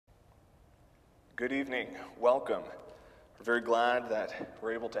Good evening. Welcome. We're very glad that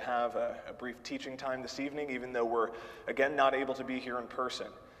we're able to have a brief teaching time this evening, even though we're, again, not able to be here in person.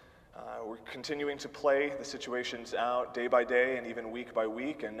 We're continuing to play the situations out day by day and even week by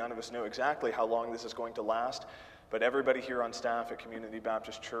week, and none of us know exactly how long this is going to last. But everybody here on staff at Community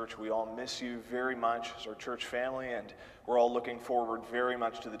Baptist Church, we all miss you very much as our church family, and we're all looking forward very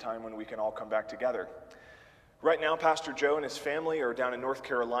much to the time when we can all come back together. Right now, Pastor Joe and his family are down in North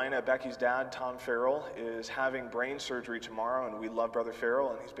Carolina. Becky's dad, Tom Farrell, is having brain surgery tomorrow, and we love Brother Farrell,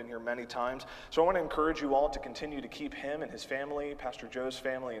 and he's been here many times. So I want to encourage you all to continue to keep him and his family, Pastor Joe's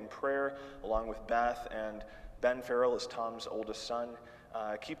family, in prayer, along with Beth and Ben Farrell is Tom's oldest son.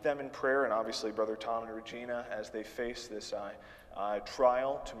 Keep them in prayer, and obviously Brother Tom and Regina as they face this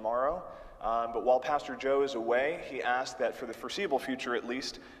trial tomorrow. But while Pastor Joe is away, he asked that for the foreseeable future at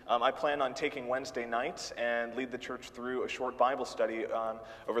least, I plan on taking Wednesday nights and lead the church through a short Bible study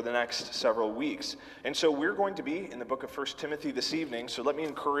over the next several weeks. And so we're going to be in the book of 1 Timothy this evening, so let me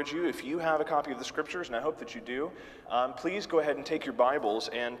encourage you, if you have a copy of the Scriptures, and I hope that you do, please go ahead and take your Bibles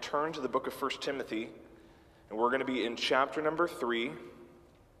and turn to the book of 1 Timothy. And we're going to be in chapter number 3,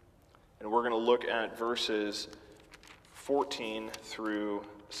 and we're going to look at verses 14 through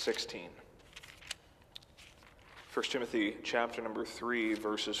 16. 1 Timothy chapter number 3,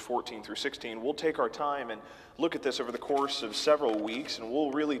 verses 14 through 16. We'll take our time and look at this over the course of several weeks, and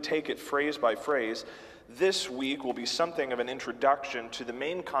we'll really take it phrase by phrase. This week will be something of an introduction to the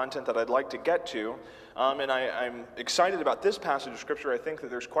main content that I'd like to get to, and I'm excited about this passage of Scripture. I think that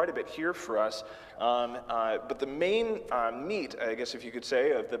there's quite a bit here for us, but the main meat, I guess if you could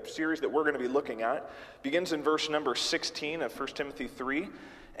say, of the series that we're going to be looking at begins in verse number 16 of 1 Timothy 3.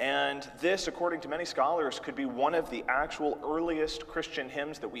 And this, according to many scholars, could be one of the actual earliest Christian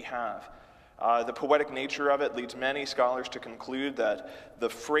hymns that we have. The poetic nature of it leads many scholars to conclude that the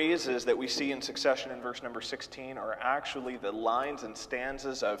phrases that we see in succession in verse number 16 are actually the lines and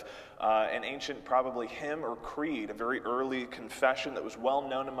stanzas of an ancient, probably hymn or creed, a very early confession that was well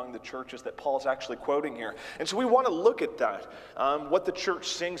known among the churches that Paul's actually quoting here. And so we want to look at that. What the church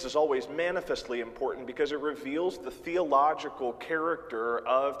sings is always manifestly important because it reveals the theological character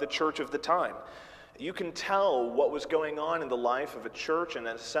of the church of the time. You can tell what was going on in the life of a church and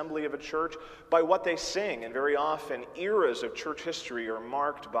an assembly of a church by what they sing. And very often, eras of church history are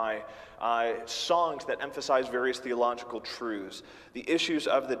marked by songs that emphasize various theological truths. The issues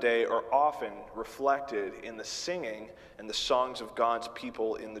of the day are often reflected in the singing and the songs of God's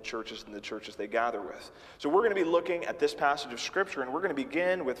people in the churches and the churches they gather with. So we're going to be looking at this passage of Scripture, and we're going to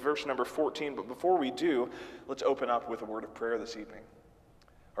begin with verse number 14. But before we do, let's open up with a word of prayer this evening.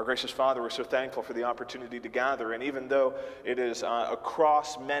 Our gracious Father, we're so thankful for the opportunity to gather, and even though it is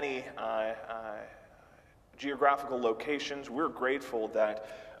across many geographical locations, we're grateful that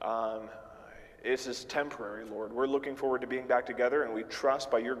this is temporary, Lord. We're looking forward to being back together, and we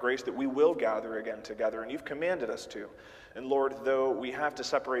trust by your grace that we will gather again together, and you've commanded us to. And Lord, though we have to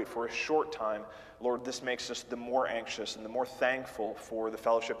separate for a short time, Lord, this makes us the more anxious and the more thankful for the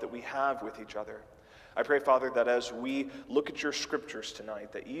fellowship that we have with each other. I pray, Father, that as we look at your Scriptures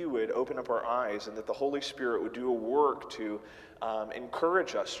tonight, that you would open up our eyes and that the Holy Spirit would do a work to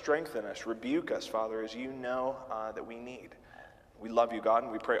encourage us, strengthen us, rebuke us, Father, as you know that we need. We love you, God,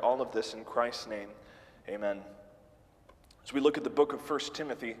 and we pray all of this in Christ's name. Amen. As we look at the book of 1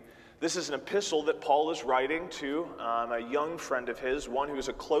 Timothy, this is an epistle that Paul is writing to a young friend of his, one who is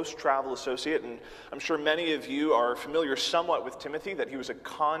a close travel associate, and I'm sure many of you are familiar somewhat with Timothy, that he was a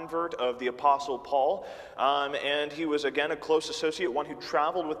convert of the Apostle Paul, and he was, again, a close associate, one who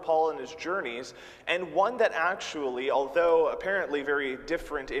traveled with Paul in his journeys, and one that actually, although apparently very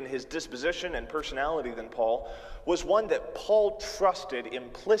different in his disposition and personality than Paul, was one that Paul trusted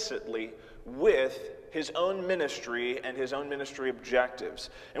implicitly with his own ministry and his own ministry objectives.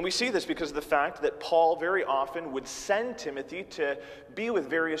 And we see this because of the fact that Paul very often would send Timothy to be with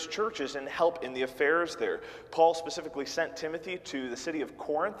various churches and help in the affairs there. Paul specifically sent Timothy to the city of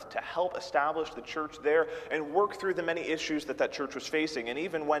Corinth to help establish the church there and work through the many issues that that church was facing. And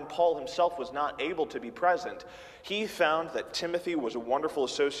even when Paul himself was not able to be present, he found that Timothy was a wonderful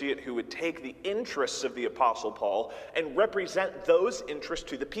associate who would take the interests of the Apostle Paul and represent those interests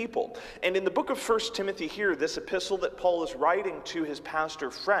to the people. And in the book of 1 Timothy here, this epistle that Paul is writing to his pastor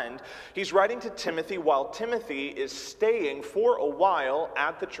friend, he's writing to Timothy while Timothy is staying for a while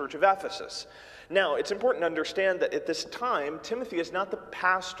at the church of Ephesus. Now, it's important to understand that at this time, Timothy is not the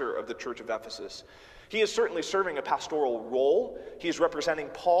pastor of the church of Ephesus. He is certainly serving a pastoral role. He is representing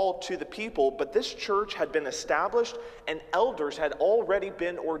Paul to the people, but this church had been established and elders had already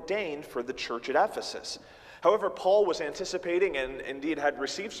been ordained for the church at Ephesus. However, Paul was anticipating and indeed had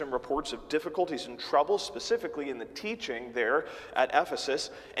received some reports of difficulties and troubles, specifically in the teaching there at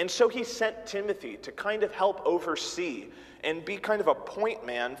Ephesus. And so he sent Timothy to kind of help oversee and be kind of a point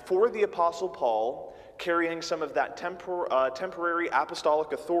man for the Apostle Paul, carrying some of that temporary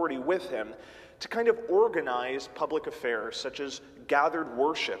apostolic authority with him to kind of organize public affairs such as gathered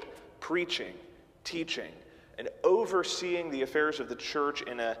worship, preaching, teaching, and overseeing the affairs of the church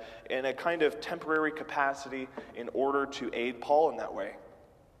in a kind of temporary capacity in order to aid Paul in that way.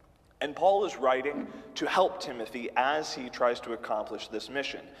 And Paul is writing to help Timothy as he tries to accomplish this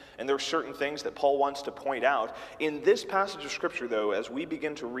mission. And there are certain things that Paul wants to point out. In this passage of Scripture, though, as we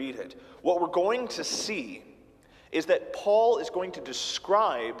begin to read it, what we're going to see is that Paul is going to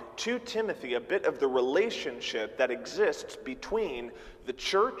describe to Timothy a bit of the relationship that exists between the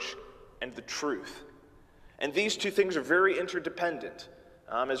church and the truth. And these two things are very interdependent.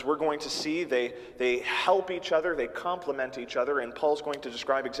 As we're going to see, they help each other, they complement each other, and Paul's going to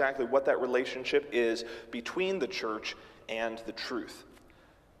describe exactly what that relationship is between the church and the truth.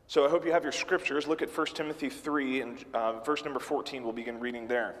 So I hope you have your scriptures. Look at 1 Timothy 3, and verse number 14, we'll begin reading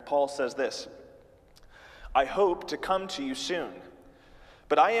there. Paul says this, "I hope to come to you soon,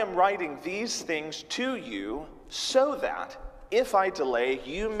 but I am writing these things to you so that, if I delay,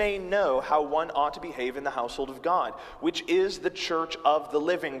 you may know how one ought to behave in the household of God, which is the church of the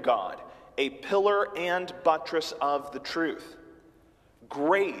living God, a pillar and buttress of the truth.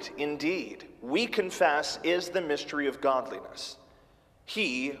 Great indeed, we confess, is the mystery of godliness.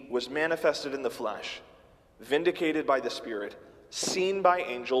 He was manifested in the flesh, vindicated by the Spirit, seen by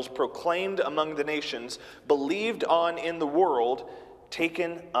angels, proclaimed among the nations, believed on in the world,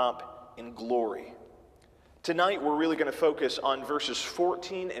 taken up in glory." Tonight, we're really going to focus on verses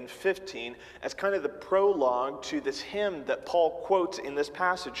 14 and 15 as kind of the prologue to this hymn that Paul quotes in this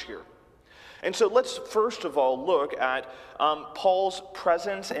passage here. And so let's first of all look at Paul's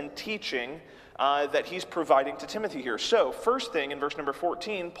presence and teaching that he's providing to Timothy here. So, first thing in verse number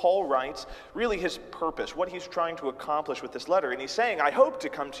 14, Paul writes really his purpose, what he's trying to accomplish with this letter. And he's saying, "I hope to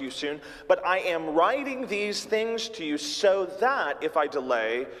come to you soon, but I am writing these things to you so that, if I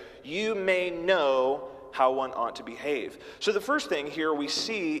delay, you may know how one ought to behave." So the first thing here we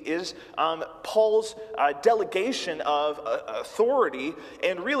see is Paul's delegation of authority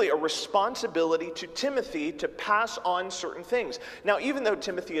and really a responsibility to Timothy to pass on certain things. Now, even though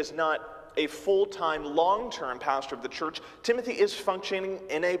Timothy is not a full-time, long-term pastor of the church, Timothy is functioning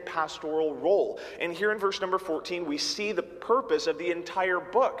in a pastoral role. And here in verse number 14, we see the purpose of the entire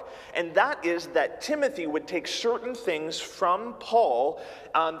book. And that is that Timothy would take certain things from Paul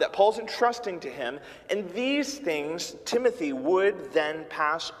that Paul's entrusting to him, and these things Timothy would then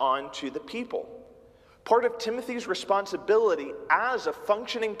pass on to the people. Part of Timothy's responsibility as a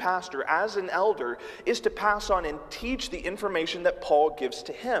functioning pastor, as an elder, is to pass on and teach the information that Paul gives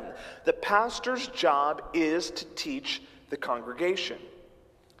to him. The pastor's job is to teach the congregation.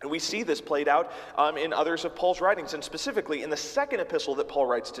 And we see this played out in others of Paul's writings, and specifically in the second epistle that Paul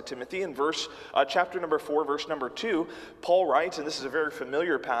writes to Timothy in chapter number 4, verse number 2, Paul writes, and this is a very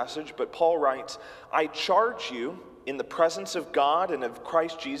familiar passage, but Paul writes, "I charge you in the presence of God and of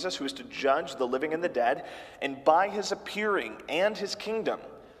Christ Jesus, who is to judge the living and the dead, and by his appearing and his kingdom,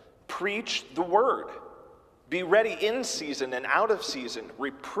 preach the word. Be ready in season and out of season,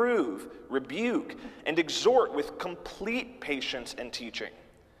 reprove, rebuke, and exhort with complete patience and teaching.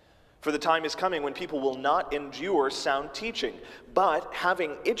 For the time is coming when people will not endure sound teaching, but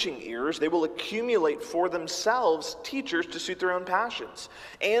having itching ears, they will accumulate for themselves teachers to suit their own passions,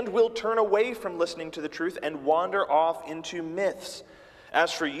 and will turn away from listening to the truth and wander off into myths.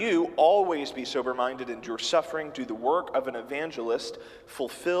 As for you, always be sober-minded, endure suffering, do the work of an evangelist,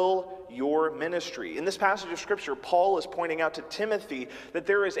 fulfill your ministry." In this passage of Scripture, Paul is pointing out to Timothy that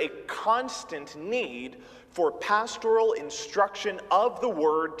there is a constant need for pastoral instruction of the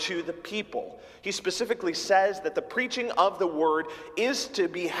word to the people. He specifically says that the preaching of the word is to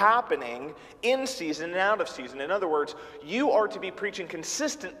be happening in season and out of season. In other words, you are to be preaching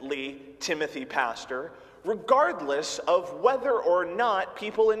consistently, Timothy, pastor, regardless of whether or not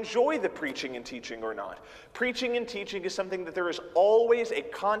people enjoy the preaching and teaching or not. Preaching and teaching is something that there is always a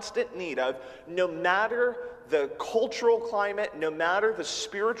constant need of, no matter the cultural climate, no matter the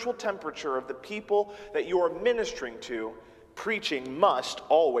spiritual temperature of the people that you are ministering to, preaching must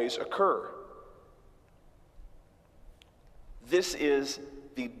always occur. This is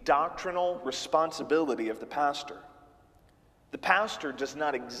the doctrinal responsibility of the pastor. The pastor does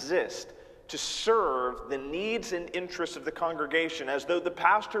not exist to serve the needs and interests of the congregation as though the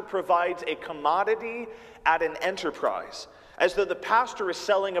pastor provides a commodity at an enterprise, as though the pastor is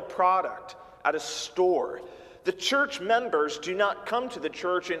selling a product at a store. The church members do not come to the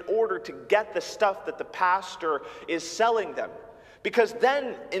church in order to get the stuff that the pastor is selling them. Because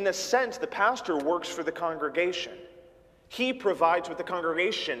then, in a sense, the pastor works for the congregation. He provides what the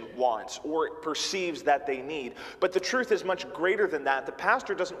congregation wants or perceives that they need. But the truth is much greater than that. The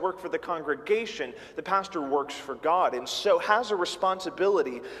pastor doesn't work for the congregation. The pastor works for God, and so has a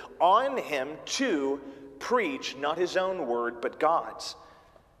responsibility on him to preach not his own word, but God's.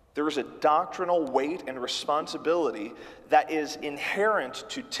 There is a doctrinal weight and responsibility that is inherent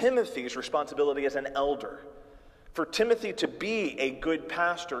to Timothy's responsibility as an elder. For Timothy to be a good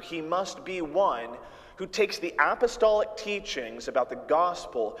pastor, he must be one who takes the apostolic teachings about the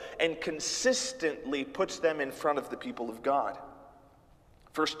gospel and consistently puts them in front of the people of God.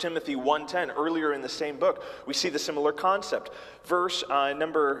 1 Timothy 1:10, earlier in the same book, we see the similar concept. Verse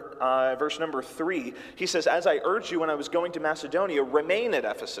number 3, he says, "As I urged you when I was going to Macedonia, remain at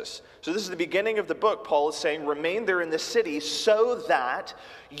Ephesus." So this is the beginning of the book. Paul is saying, remain there in the city so that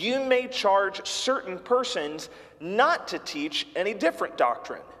you may charge certain persons not to teach any different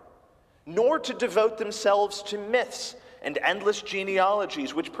doctrine, nor to devote themselves to myths and endless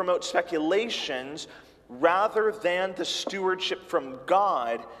genealogies which promote speculations rather than the stewardship from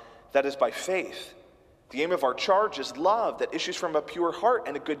God that is by faith. The aim of our charge is love that issues from a pure heart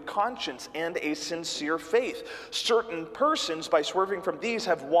and a good conscience and a sincere faith. Certain persons, by swerving from these,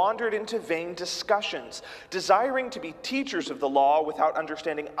 have wandered into vain discussions, desiring to be teachers of the law without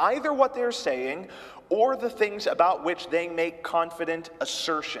understanding either what they are saying or the things about which they make confident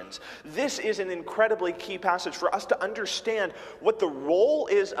assertions. This is an incredibly key passage for us to understand what the role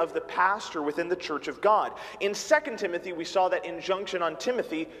is of the pastor within the church of God. In 2 Timothy, we saw that injunction on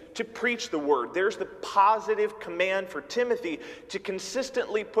Timothy to preach the word. There's the positive command for Timothy to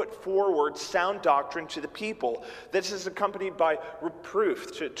consistently put forward sound doctrine to the people. This is accompanied by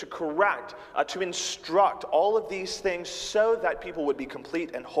reproof, to correct, to instruct, all of these things so that people would be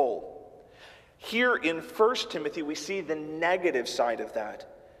complete and whole. Here in 1 Timothy, we see the negative side of that.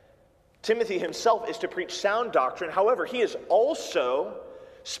 Timothy himself is to preach sound doctrine. However, he is also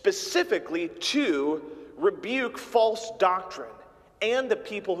specifically to rebuke false doctrine and the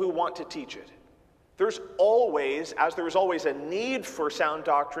people who want to teach it. There's always, as there is always a need for sound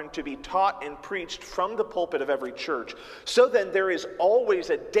doctrine to be taught and preached from the pulpit of every church, so then there is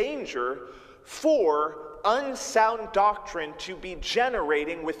always a danger for unsound doctrine to be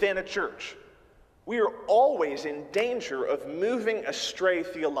generating within a church. We are always in danger of moving astray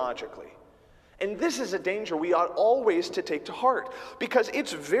theologically. And this is a danger we ought always to take to heart, because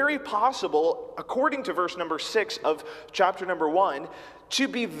it's very possible, according to verse number 6 of chapter number 1, to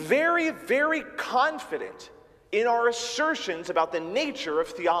be very, very confident in our assertions about the nature of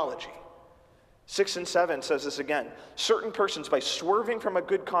theology. 6 and 7 says this again. Certain persons by swerving from a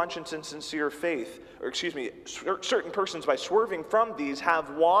good conscience and sincere faith, certain persons by swerving from these have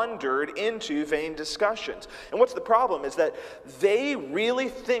wandered into vain discussions. And what's the problem is that they really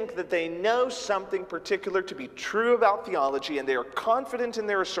think that they know something particular to be true about theology, and they are confident in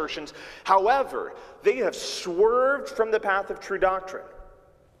their assertions. However, they have swerved from the path of true doctrine.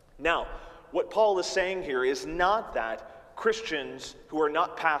 Now, what Paul is saying here is not that Christians who are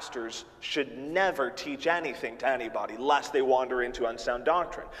not pastors should never teach anything to anybody lest they wander into unsound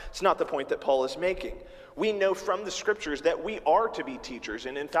doctrine. It's not the point that Paul is making. We know from the scriptures that we are to be teachers,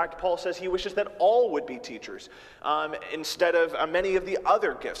 and in fact Paul says he wishes that all would be teachers instead of many of the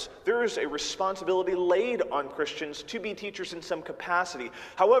other gifts. There is a responsibility laid on Christians to be teachers in some capacity.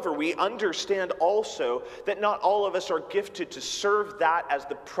 However, we understand also that not all of us are gifted to serve that as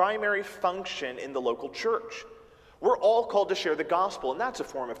the primary function in the local church. We're all called to share the gospel, and that's a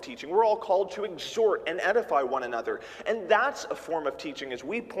form of teaching. We're all called to exhort and edify one another, and that's a form of teaching as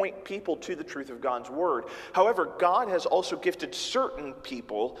we point people to the truth of God's word. However, God has also gifted certain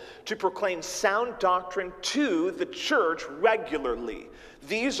people to proclaim sound doctrine to the church regularly.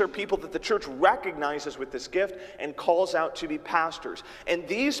 These are people that the church recognizes with this gift and calls out to be pastors. And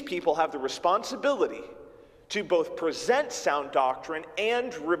these people have the responsibility to both present sound doctrine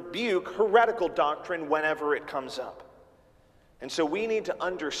and rebuke heretical doctrine whenever it comes up. And so we need to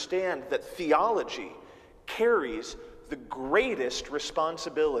understand that theology carries the greatest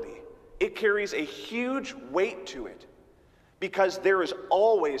responsibility. It carries a huge weight to it, because there is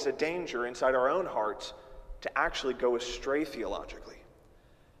always a danger inside our own hearts to actually go astray theologically.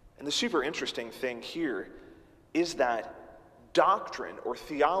 And the super interesting thing here is that doctrine or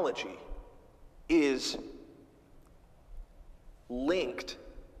theology is linked,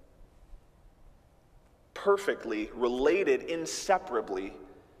 perfectly related, inseparably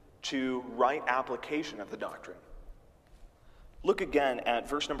to right application of the doctrine. Look again at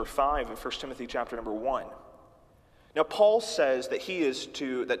verse number 5 of 1 Timothy chapter number 1. Now, Paul says that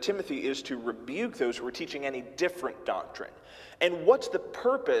Timothy is to rebuke those who are teaching any different doctrine. And what's the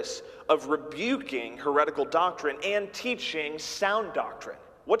purpose of rebuking heretical doctrine and teaching sound doctrine?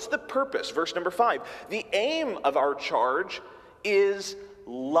 What's the purpose? Verse number 5. The aim of our charge is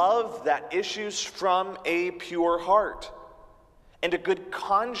love that issues from a pure heart and a good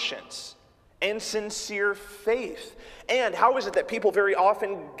conscience and sincere faith. And how is it that people very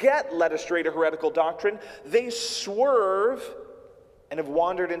often get led astray to heretical doctrine? They swerve and have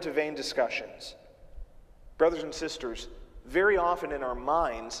wandered into vain discussions. Brothers and sisters, very often in our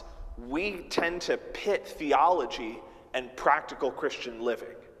minds, we tend to pit theology and practical Christian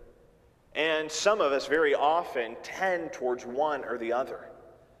living. And some of us very often tend towards one or the other.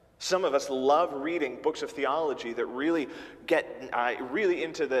 Some of us love reading books of theology that really get really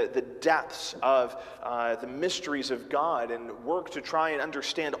into the depths of the mysteries of God and work to try and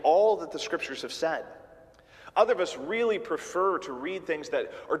understand all that the Scriptures have said. Other of us really prefer to read things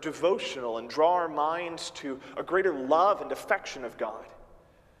that are devotional and draw our minds to a greater love and affection of God.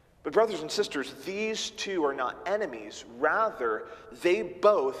 But brothers and sisters, these two are not enemies. Rather, they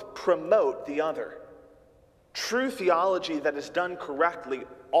both promote the other. True theology that is done correctly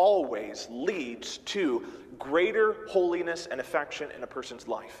always leads to greater holiness and affection in a person's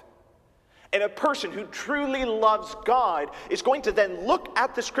life. And a person who truly loves God is going to then look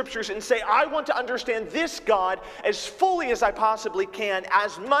at the Scriptures and say, I want to understand this God as fully as I possibly can,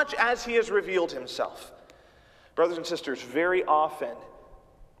 as much as He has revealed Himself. Brothers and sisters, very often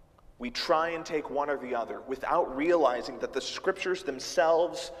we try and take one or the other without realizing that the Scriptures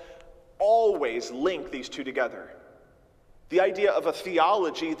themselves always link these two together. The idea of a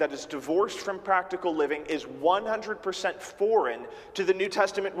theology that is divorced from practical living is 100% foreign to the New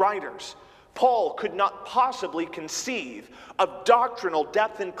Testament writers. Paul could not possibly conceive of doctrinal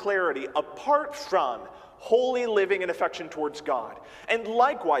depth and clarity apart from holy living and affection towards God. And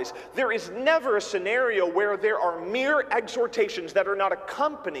likewise, there is never a scenario where there are mere exhortations that are not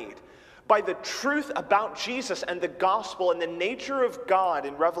accompanied by the truth about Jesus and the gospel and the nature of God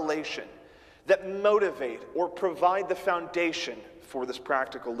in Revelation that motivate or provide the foundation for this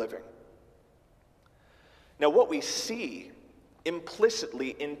practical living. Now, what we see implicitly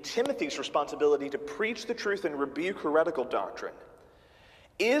in Timothy's responsibility to preach the truth and rebuke heretical doctrine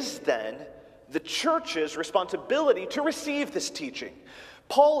is then the church's responsibility to receive this teaching.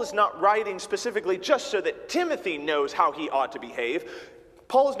 Paul is not writing specifically just so that Timothy knows how he ought to behave.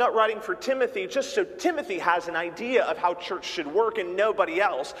 Paul is not writing for Timothy just so Timothy has an idea of how church should work and nobody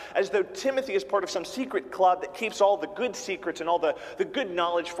else, as though Timothy is part of some secret club that keeps all the good secrets and all the good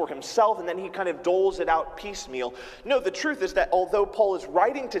knowledge for himself, and then he kind of doles it out piecemeal. No, the truth is that although Paul is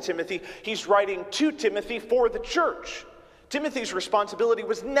writing to Timothy, he's writing to Timothy for the church. Timothy's responsibility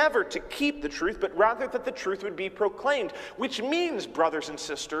was never to keep the truth, but rather that the truth would be proclaimed, which means, brothers and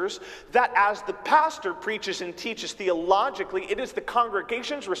sisters, that as the pastor preaches and teaches theologically, it is the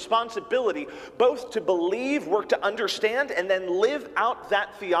congregation's responsibility both to believe, work to understand, and then live out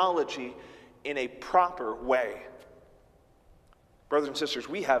that theology in a proper way. Brothers and sisters,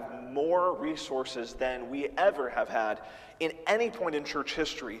 we have more resources than we ever have had in any point in church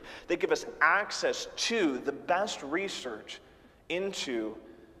history. They give us access to the best research into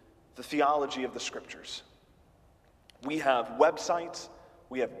the theology of the Scriptures. We have websites,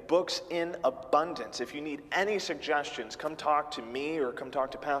 we have books in abundance. If you need any suggestions, come talk to me or come talk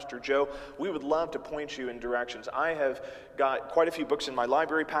to Pastor Joe. We would love to point you in directions. I have got quite a few books in my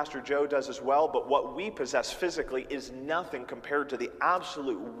library. Pastor Joe does as well, but what we possess physically is nothing compared to the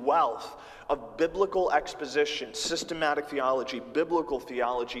absolute wealth of biblical exposition, systematic theology, biblical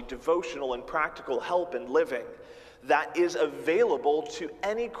theology, devotional and practical help in living that is available to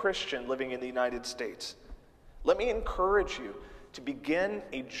any Christian living in the United States. Let me encourage you to begin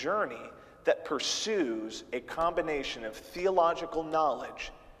a journey that pursues a combination of theological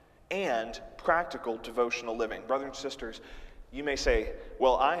knowledge and practical devotional living. Brothers and sisters, you may say,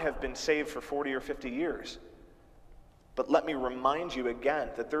 well, I have been saved for 40 or 50 years. But let me remind you again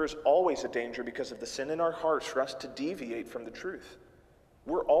that there is always a danger because of the sin in our hearts for us to deviate from the truth.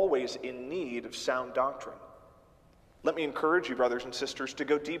 We're always in need of sound doctrine. Let me encourage you, brothers and sisters, to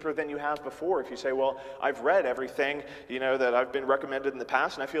go deeper than you have before. If you say, well, I've read everything, that I've been recommended in the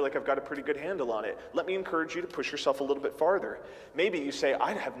past, and I feel like I've got a pretty good handle on it. Let me encourage you to push yourself a little bit farther. Maybe you say,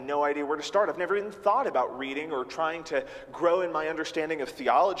 I have no idea where to start. I've never even thought about reading or trying to grow in my understanding of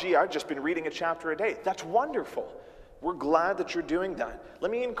theology. I've just been reading a chapter a day. That's wonderful. We're glad that you're doing that. Let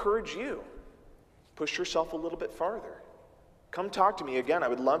me encourage you. Push yourself a little bit farther. come talk to me. Again, I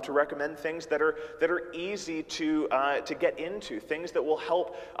would love to recommend things that are easy to get into, things that will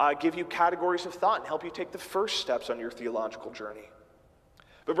help give you categories of thought and help you take the first steps on your theological journey.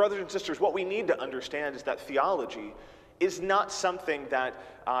 But brothers and sisters, what we need to understand is that theology is not something that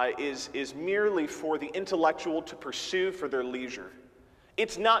is merely for the intellectual to pursue for their leisure.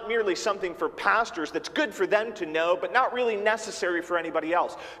 It's not merely something for pastors that's good for them to know, but not really necessary for anybody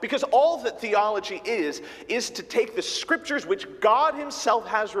else. Because all that theology is to take the scriptures which God himself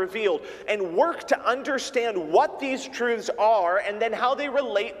has revealed and work to understand what these truths are and then how they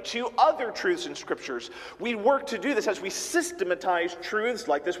relate to other truths in scriptures. We work to do this as we systematize truths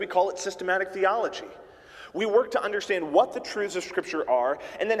like this. We call it systematic theology. We work to understand what the truths of Scripture are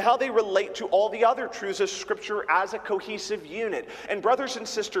and then how they relate to all the other truths of Scripture as a cohesive unit. And brothers and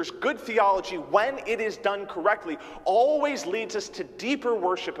sisters, good theology, when it is done correctly, always leads us to deeper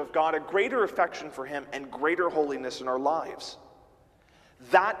worship of God, a greater affection for him, and greater holiness in our lives.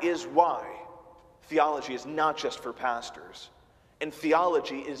 That is why theology is not just for pastors. And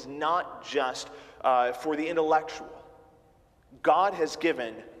theology is not just for the intellectual. God has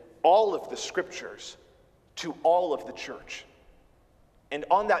given all of the Scriptures to all of the church. And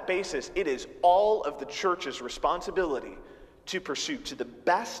on that basis, it is all of the church's responsibility to pursue to the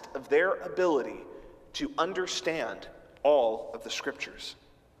best of their ability to understand all of the scriptures.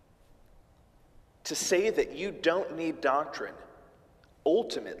 To say that you don't need doctrine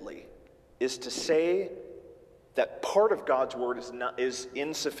ultimately is to say that part of God's word is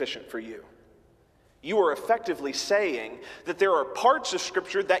insufficient for you. You are effectively saying that there are parts of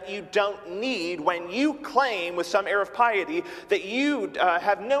Scripture that you don't need when you claim with some air of piety that you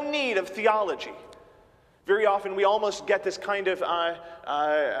have no need of theology. Very often we almost get this kind of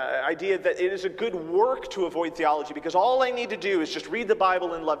idea that it is a good work to avoid theology because all I need to do is just read the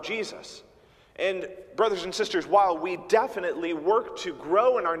Bible and love Jesus. And brothers and sisters, while we definitely work to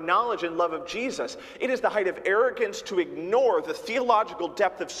grow in our knowledge and love of Jesus, it is the height of arrogance to ignore the theological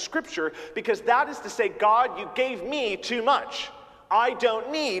depth of Scripture, because that is to say, God, you gave me too much. I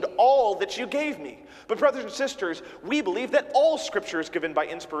don't need all that you gave me. But brothers and sisters, we believe that all Scripture is given by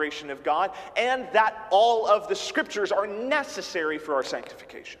inspiration of God, and that all of the Scriptures are necessary for our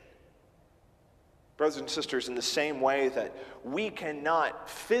sanctification. Brothers and sisters, in the same way that we cannot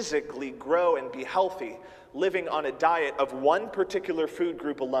physically grow and be healthy living on a diet of one particular food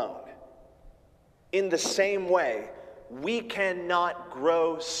group alone, in the same way, we cannot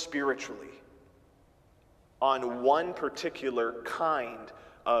grow spiritually on one particular kind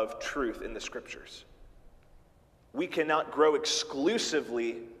of truth in the Scriptures. We cannot grow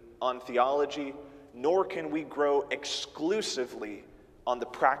exclusively on theology, nor can we grow exclusively on the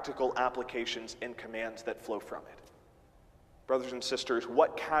practical applications and commands that flow from it. Brothers and sisters,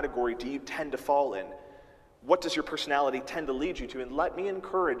 what category do you tend to fall in? What does your personality tend to lead you to? And let me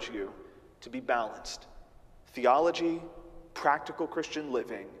encourage you to be balanced. Theology, practical Christian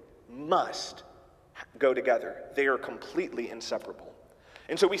living must go together. They are completely inseparable.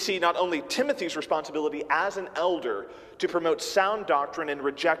 And so we see not only Timothy's responsibility as an elder to promote sound doctrine and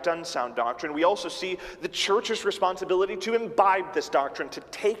reject unsound doctrine, we also see the church's responsibility to imbibe this doctrine, to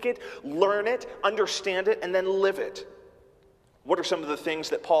take it, learn it, understand it, and then live it. What are some of the things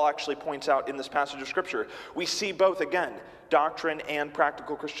that Paul actually points out in this passage of Scripture? We see both, again, doctrine and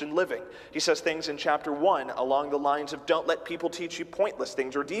practical Christian living. He says things in chapter 1 along the lines of, don't let people teach you pointless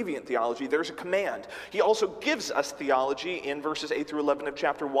things or deviant theology. There's a command. He also gives us theology in verses 8 through 11 of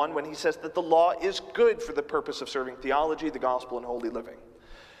chapter 1 when he says that the law is good for the purpose of serving theology, the gospel, and holy living.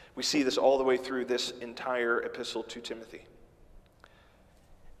 We see this all the way through this entire epistle to Timothy.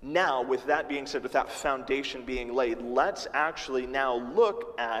 Now, with that being said, with that foundation being laid, let's actually now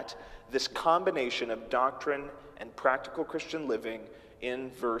look at this combination of doctrine and practical Christian living in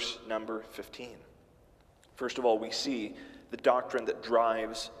verse number 15. First of all, we see the doctrine that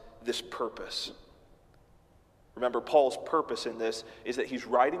drives this purpose. Remember, Paul's purpose in this is that he's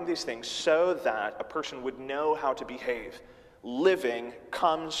writing these things so that a person would know how to behave. Living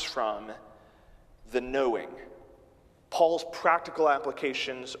comes from the knowing. Paul's practical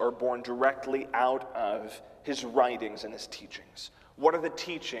applications are born directly out of his writings and his teachings. What are the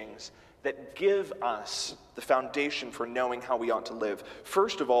teachings that give us the foundation for knowing how we ought to live?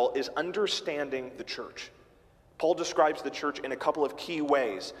 First of all is understanding the church. Paul describes the church in a couple of key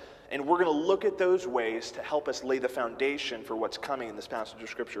ways, and we're going to look at those ways to help us lay the foundation for what's coming in this passage of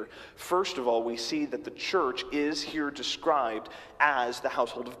Scripture. First of all, we see that the church is here described as the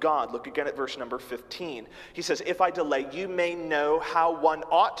household of God. Look again at verse number 15. He says, if I delay, you may know how one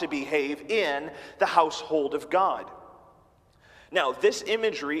ought to behave in the household of God. Now, this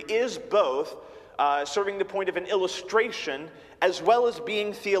imagery is both serving the point of an illustration as well as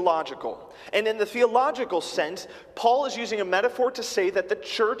being theological. And in the theological sense, Paul is using a metaphor to say that the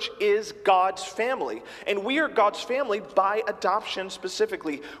church is God's family. And we are God's family by adoption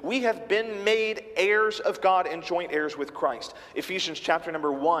specifically. We have been made heirs of God and joint heirs with Christ. Ephesians chapter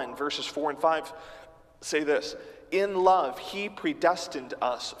number 1, verses 4 and 5 say this: "In love, he predestined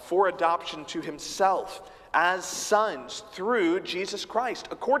us for adoption to himself as sons through Jesus Christ,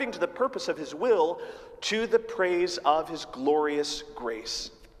 according to the purpose of his will, to the praise of his glorious grace."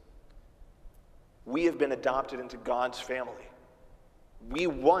 We have been adopted into God's family. We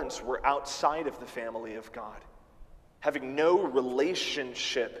once were outside of the family of God, having no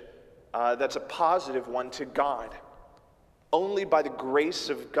relationship that's a positive one to God. Only by the grace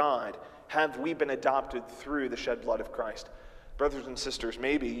of God have we been adopted through the shed blood of Christ. Brothers and sisters,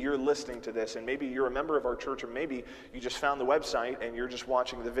 maybe you're listening to this, and maybe you're a member of our church, or maybe you just found the website and you're just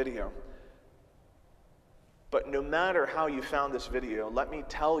watching the video. But no matter how you found this video, let me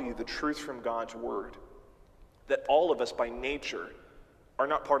tell you the truth from God's word, that all of us by nature are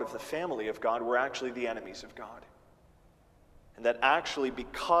not part of the family of God. We're actually the enemies of God. And that actually,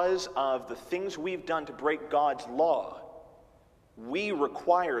 because of the things we've done to break God's law, we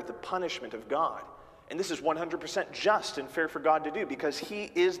require the punishment of God. And this is 100% just and fair for God to do, because he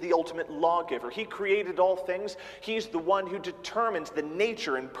is the ultimate lawgiver. He created all things. He's the one who determines the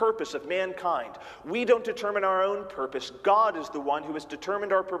nature and purpose of mankind. We don't determine our own purpose. God is the one who has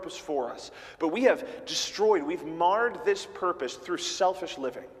determined our purpose for us. But we have destroyed, we've marred this purpose through selfish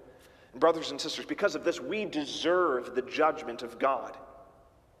living. And brothers and sisters, because of this, we deserve the judgment of God.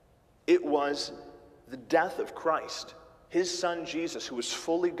 It was the death of Christ, his son Jesus, who was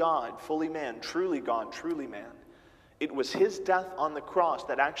fully God, fully man, truly God, truly man. It was his death on the cross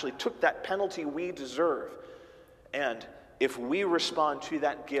that actually took that penalty we deserve. And if we respond to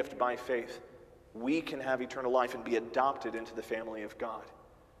that gift by faith, we can have eternal life and be adopted into the family of God.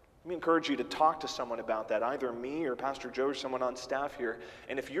 Let me encourage you to talk to someone about that, either me or Pastor Joe or someone on staff here.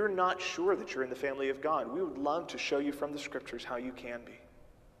 And if you're not sure that you're in the family of God, we would love to show you from the scriptures how you can be.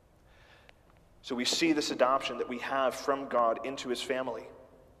 So we see this adoption that we have from God into his family.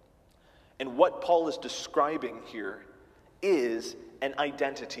 And what Paul is describing here is an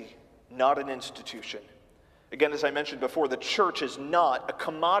identity, not an institution. Again, as I mentioned before, the church is not a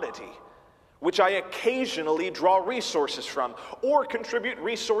commodity which I occasionally draw resources from or contribute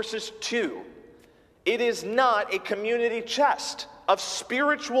resources to. It is not a community chest of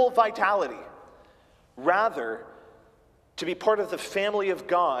spiritual vitality. Rather, to be part of the family of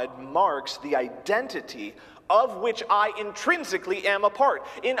God marks the identity of which I intrinsically am a part.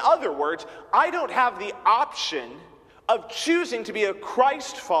 In other words, I don't have the option of choosing to be a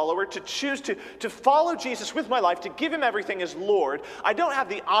Christ follower, to choose to follow Jesus with my life, to give him everything as Lord. I don't have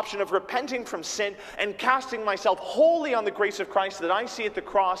the option of repenting from sin and casting myself wholly on the grace of Christ that I see at the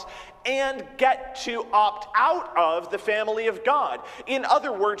cross and get to opt out of the family of God. In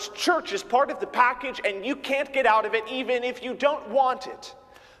other words, church is part of the package and you can't get out of it even if you don't want it.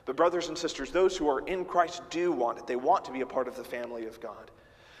 But brothers and sisters, those who are in Christ do want it. They want to be a part of the family of God.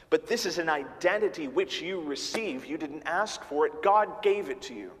 But this is an identity which you receive. You didn't ask for it. God gave it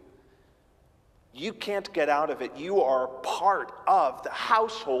to you. You can't get out of it. You are part of the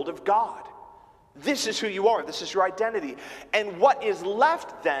household of God. This is who you are. This is your identity. And what is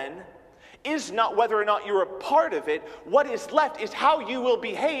left then is not whether or not you're a part of it. What is left is how you will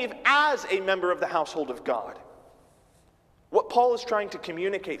behave as a member of the household of God. What Paul is trying to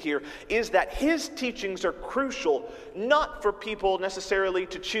communicate here is that his teachings are crucial, not for people necessarily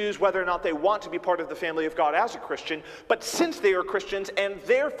to choose whether or not they want to be part of the family of God as a Christian, but since they are Christians and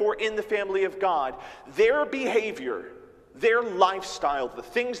therefore in the family of God, their behavior, their lifestyle, the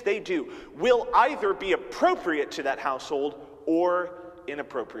things they do, will either be appropriate to that household or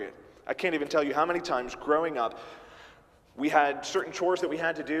inappropriate. I can't even tell you how many times growing up, we had certain chores that we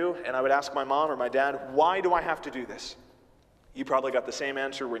had to do, and I would ask my mom or my dad, why do I have to do this? You probably got the same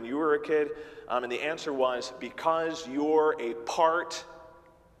answer when you were a kid, and the answer was, because you're a part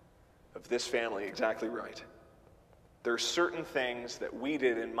of this family. Exactly right. There are certain things that we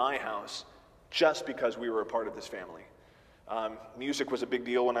did in my house just because we were a part of this family. Music was a big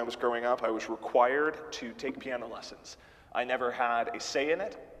deal when I was growing up. I was required to take piano lessons. I never had a say in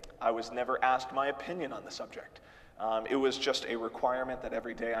it. I was never asked my opinion on the subject. It was just a requirement that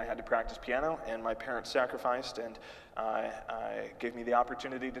every day I had to practice piano, and my parents sacrificed and gave me the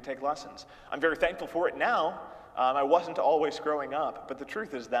opportunity to take lessons. I'm very thankful for it now. I wasn't always growing up, but the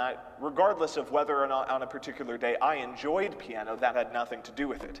truth is that regardless of whether or not on a particular day I enjoyed piano, that had nothing to do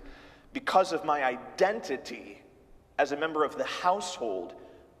with it. Because of my identity as a member of the household,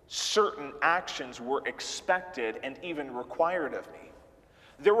 certain actions were expected and even required of me.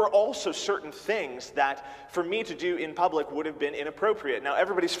 There were also certain things that for me to do in public would have been inappropriate. Now,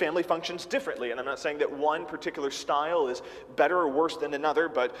 everybody's family functions differently, and I'm not saying that one particular style is better or worse than another,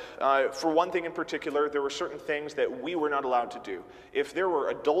 but for one thing in particular, there were certain things that we were not allowed to do. If there were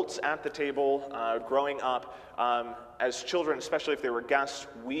adults at the table growing up, as children, especially if they were guests,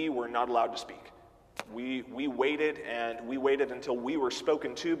 we were not allowed to speak. We waited, and we waited until we were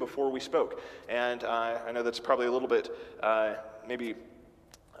spoken to before we spoke. And I know that's probably a little bit, maybe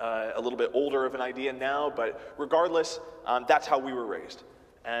a little bit older of an idea now, but regardless, that's how we were raised.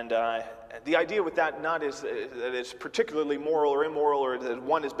 And the idea with that not is that it's particularly moral or immoral or that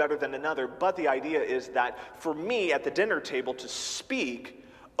one is better than another, but the idea is that for me at the dinner table to speak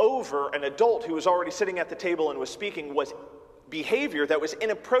over an adult who was already sitting at the table and was speaking was behavior that was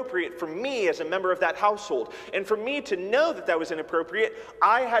inappropriate for me as a member of that household. And for me to know that that was inappropriate,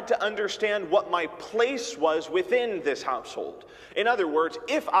 I had to understand what my place was within this household. In other words,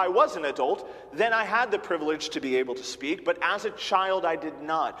 if I was an adult, then I had the privilege to be able to speak, but as a child, I did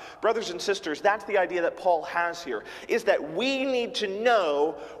not. Brothers and sisters, that's the idea that Paul has here, is that we need to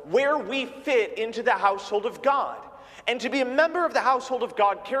know where we fit into the household of God. And to be a member of the household of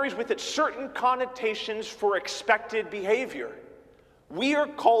God carries with it certain connotations for expected behavior. We are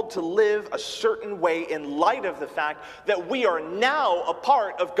called to live a certain way in light of the fact that we are now a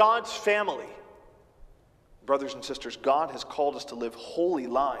part of God's family. Brothers and sisters, God has called us to live holy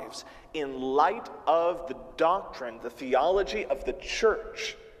lives in light of the doctrine, the theology of the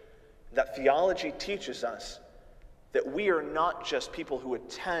church. That theology teaches us that we are not just people who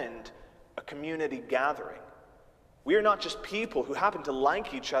attend a community gathering. We are not just people who happen to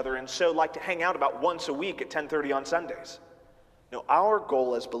like each other and so like to hang out about once a week at 10:30 on Sundays. No, our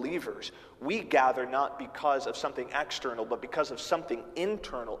goal as believers, we gather not because of something external, but because of something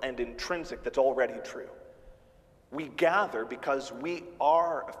internal and intrinsic that's already true. We gather because we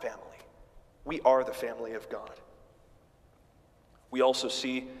are a family. We are the family of God. We also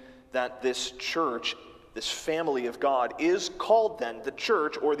see that this church, this family of God, is called then the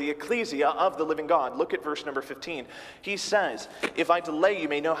church or the ecclesia of the living God. Look at verse number 15. He says, "If I delay, you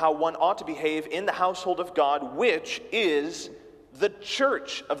may know how one ought to behave in the household of God, which is the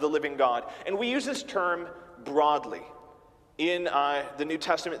church of the living God." And we use this term broadly. In the New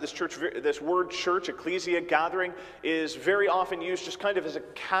Testament, this word church, ecclesia, gathering, is very often used just kind of as a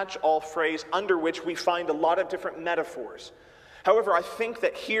catch-all phrase under which we find a lot of different metaphors. However, I think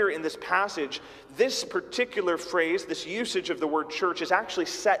that here in this passage, this particular phrase, this usage of the word church, is actually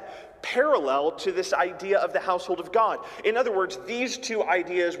set parallel to this idea of the household of God. In other words, these two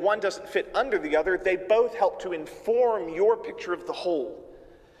ideas, one doesn't fit under the other. They both help to inform your picture of the whole.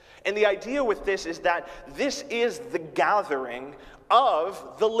 And the idea with this is that this is the gathering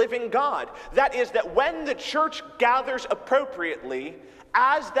of the living God. That is, that when the church gathers appropriately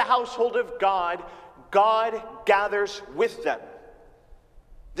as the household of God, God gathers with them.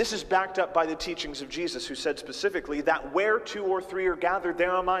 This is backed up by the teachings of Jesus, who said specifically that where two or three are gathered,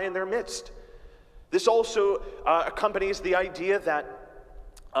 there am I in their midst. This also accompanies the idea that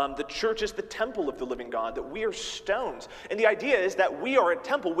the church is the temple of the living God, that we are stones. And the idea is that we are a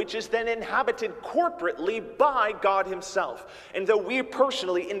temple which is then inhabited corporately by God himself. And though we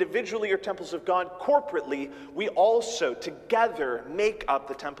personally, individually are temples of God, corporately, we also together make up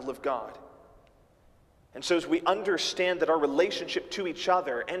the temple of God. And so as we understand that our relationship to each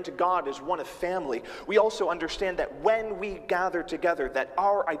other and to God is one of family, we also understand that when we gather together, that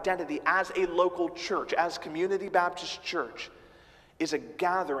our identity as a local church, as Community Baptist Church, is a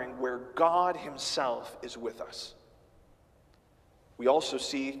gathering where God himself is with us. We also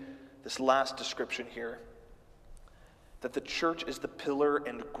see this last description here, that the church is the pillar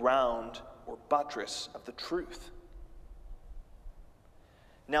and ground or buttress of the truth.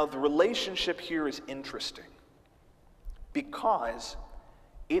 Now, the relationship here is interesting because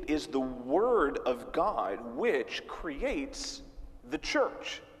it is the Word of God which creates the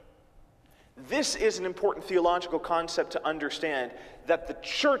church. This is an important theological concept to understand, that the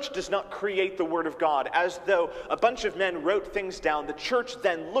church does not create the Word of God. As though a bunch of men wrote things down, the church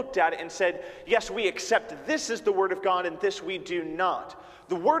then looked at it and said, yes, we accept this is the Word of God and this we do not.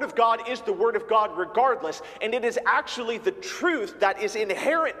 The Word of God is the Word of God regardless, and it is actually the truth that is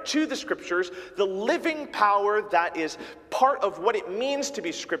inherent to the Scriptures, the living power that is part of what it means to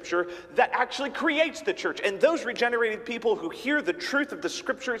be Scripture, that actually creates the church. And those regenerated people who hear the truth of the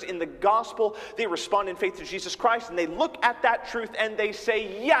Scriptures in the gospel, they respond in faith to Jesus Christ, and they look at that truth and they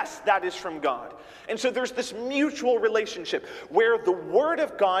say, yes, that is from God. And so there's this mutual relationship where the Word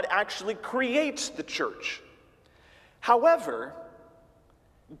of God actually creates the church. However,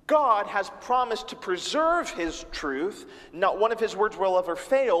 God has promised to preserve his truth. Not one of his words will ever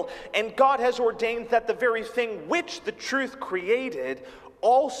fail. And God has ordained that the very thing which the truth created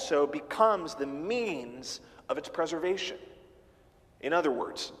also becomes the means of its preservation. In other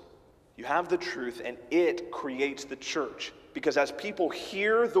words, you have the truth and it creates the church. Because as people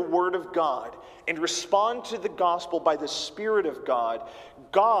hear the word of God and respond to the gospel by the Spirit of God,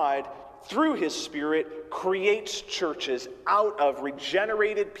 God, through his Spirit, creates churches out of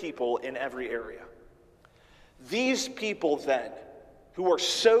regenerated people in every area. These people then, who are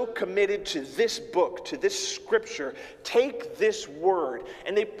so committed to this book, to this scripture, take this word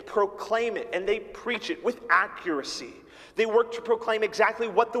and they proclaim it and they preach it with accuracy. They work to proclaim exactly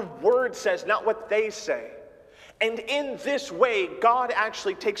what the word says, not what they say. And in this way, God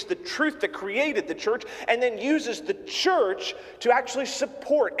actually takes the truth that created the church and then uses the church to actually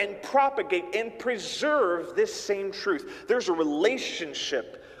support and propagate and preserve this same truth. There's a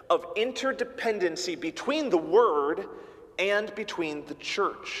relationship of interdependency between the word and between the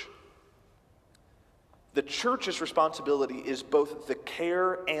church. The church's responsibility is both the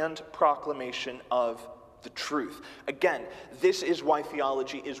care and proclamation of the truth. Again, this is why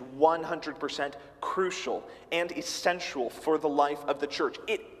theology is 100% crucial and essential for the life of the church.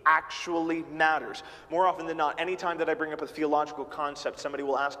 It actually matters. More often than not, anytime that I bring up a theological concept, somebody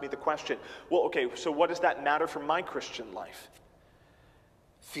will ask me the question, well, okay, so what does that matter for my Christian life?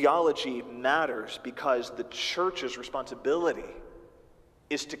 Theology matters because the church's responsibility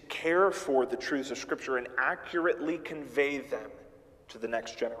is to care for the truths of Scripture and accurately convey them to the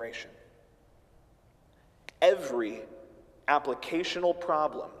next generation. Every applicational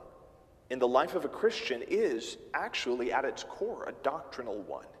problem in the life of a Christian is actually at its core a doctrinal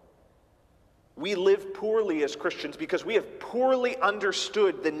one. We live poorly as Christians because we have poorly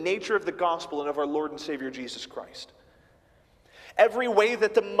understood the nature of the gospel and of our Lord and Savior Jesus Christ. Every way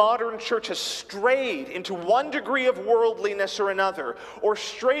that the modern church has strayed into one degree of worldliness or another, or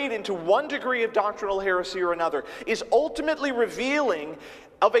strayed into one degree of doctrinal heresy or another, is ultimately revealing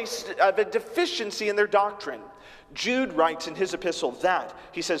of a deficiency in their doctrine. Jude writes in his epistle that,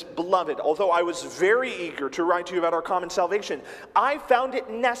 he says, "Beloved, although I was very eager to write to you about our common salvation, I found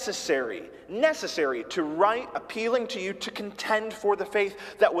it necessary to write appealing to you to contend for the faith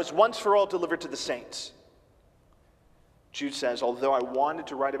that was once for all delivered to the saints." Jude says, although I wanted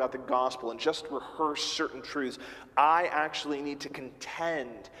to write about the gospel and just rehearse certain truths, I actually need to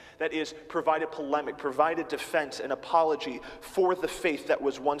contend. That is, provide a polemic, provide a defense, an apology for the faith that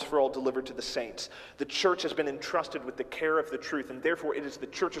was once for all delivered to the saints. The church has been entrusted with the care of the truth, and therefore it is the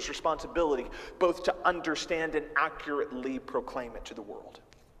church's responsibility both to understand and accurately proclaim it to the world.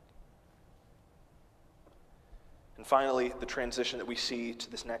 And finally, the transition that we see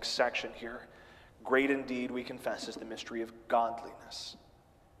to this next section here. Great indeed, we confess, is the mystery of godliness.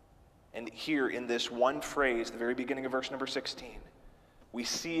 And here in this one phrase, the very beginning of verse number 16, we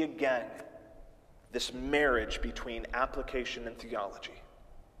see again this marriage between application and theology.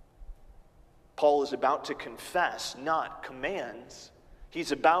 Paul is about to confess, not commands.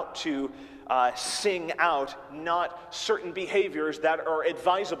 He's about to sing out not certain behaviors that are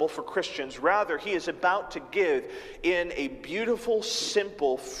advisable for Christians. Rather, he is about to give in a beautiful,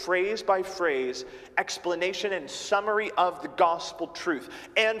 simple, phrase-by-phrase explanation and summary of the gospel truth.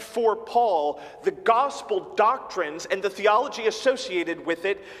 And for Paul, the gospel doctrines and the theology associated with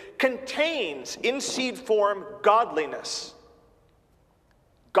it contains, in seed form, godliness.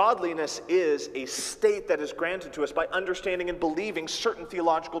 Godliness is a state that is granted to us by understanding and believing certain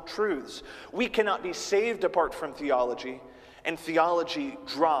theological truths. We cannot be saved apart from theology, and theology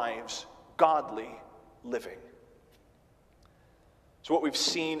drives godly living. So what we've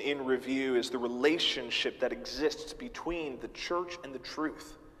seen in review is the relationship that exists between the church and the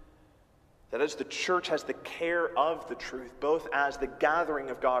truth. That is, the church has the care of the truth, both as the gathering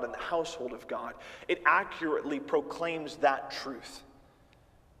of God and the household of God. It accurately proclaims that truth.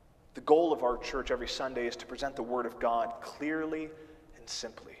 The goal of our church every Sunday is to present the Word of God clearly and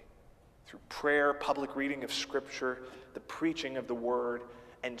simply through prayer, public reading of Scripture, the preaching of the Word,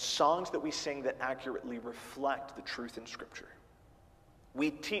 and songs that we sing that accurately reflect the truth in Scripture.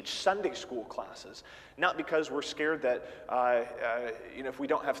 We teach Sunday school classes, not because we're scared that if we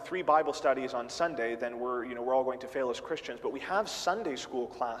don't have 3 Bible studies on Sunday, then we're all going to fail as Christians. But we have Sunday school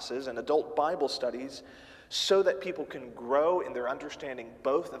classes and adult Bible studies so that people can grow in their understanding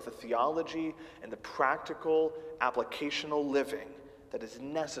both of the theology and the practical applicational living that is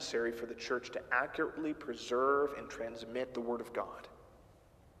necessary for the church to accurately preserve and transmit the Word of God.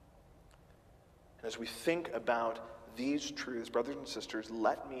 And as we think about these truths, brothers and sisters,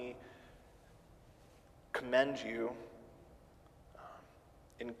 let me commend you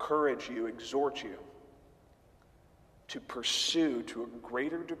encourage you, exhort you to pursue to a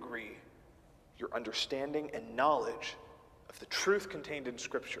greater degree your understanding and knowledge of the truth contained in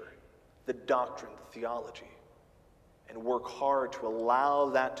Scripture, the doctrine, the theology, and work hard to allow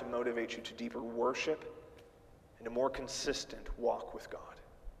that to motivate you to deeper worship and a more consistent walk with God.